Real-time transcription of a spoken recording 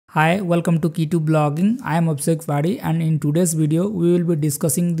Hi, welcome to Key to Blogging. I am Abhishek Vadi, and in today's video we will be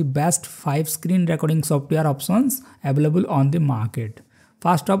discussing the best 5 screen recording software options available on the market.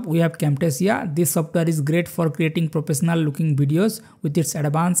 First up, we have Camtasia. This software is great for creating professional looking videos with its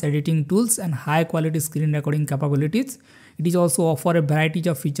advanced editing tools and high quality screen recording capabilities. It is also offer a variety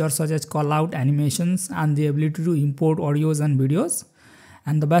of features such as call out animations and the ability to import audios and videos.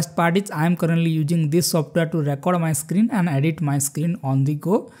 And the best part is I am currently using this software to record my screen and edit my screen on the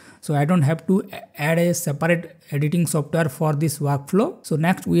go. So I don't have to add a separate editing software for this workflow. So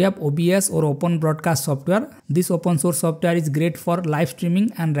next we have OBS or Open Broadcast software. This open source software is great for live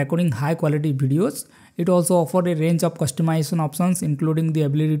streaming and recording high quality videos. It also offers a range of customization options including the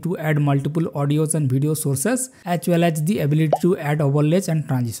ability to add multiple audios and video sources as well as the ability to add overlays and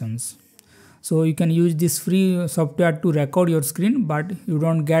transitions. So you can use this free software to record your screen, but you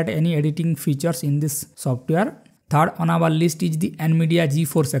don't get any editing features in this software. Third on our list is the NVIDIA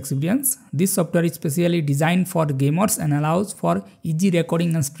GeForce-Experience. This software is specially designed for gamers and allows for easy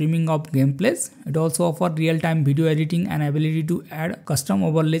recording and streaming of gameplays. It also offers real-time video editing and ability to add custom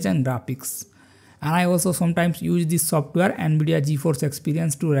overlays and graphics. And I also sometimes use this software NVIDIA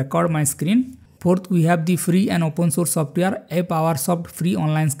GeForce-Experience to record my screen. Fourth, we have the free and open source software PowerSoft free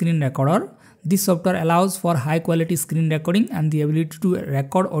online screen recorder. This software allows for high quality screen recording and the ability to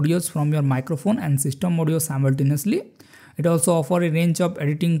record audios from your microphone and system audio simultaneously. It also offers a range of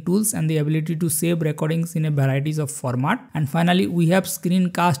editing tools and the ability to save recordings in a variety of formats. And finally, we have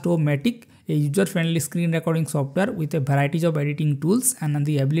screencast-o-matic, a user-friendly screen recording software with a variety of editing tools and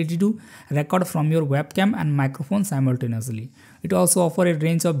the ability to record from your webcam and microphone simultaneously. It also offers a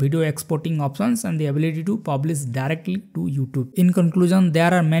range of video exporting options and the ability to publish directly to YouTube. In conclusion,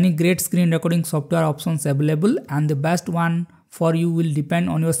 there are many great screen recording software options available, and the best one for you will depend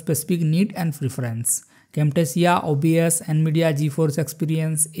on your specific need and preference. Camtasia, OBS, NVIDIA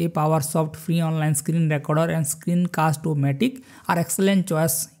GeForce-Experience, PowerSoft free online screen recorder and screencast-o-matic are excellent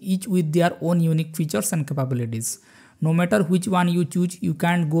choices, each with their own unique features and capabilities. No matter which one you choose, you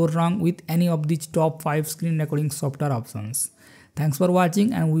can't go wrong with any of these top 5 screen recording software options. Thanks for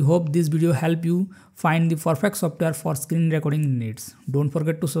watching, and we hope this video helped you find the perfect software for screen recording needs. Don't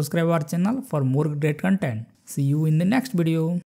forget to subscribe our channel for more great content. See you in the next video.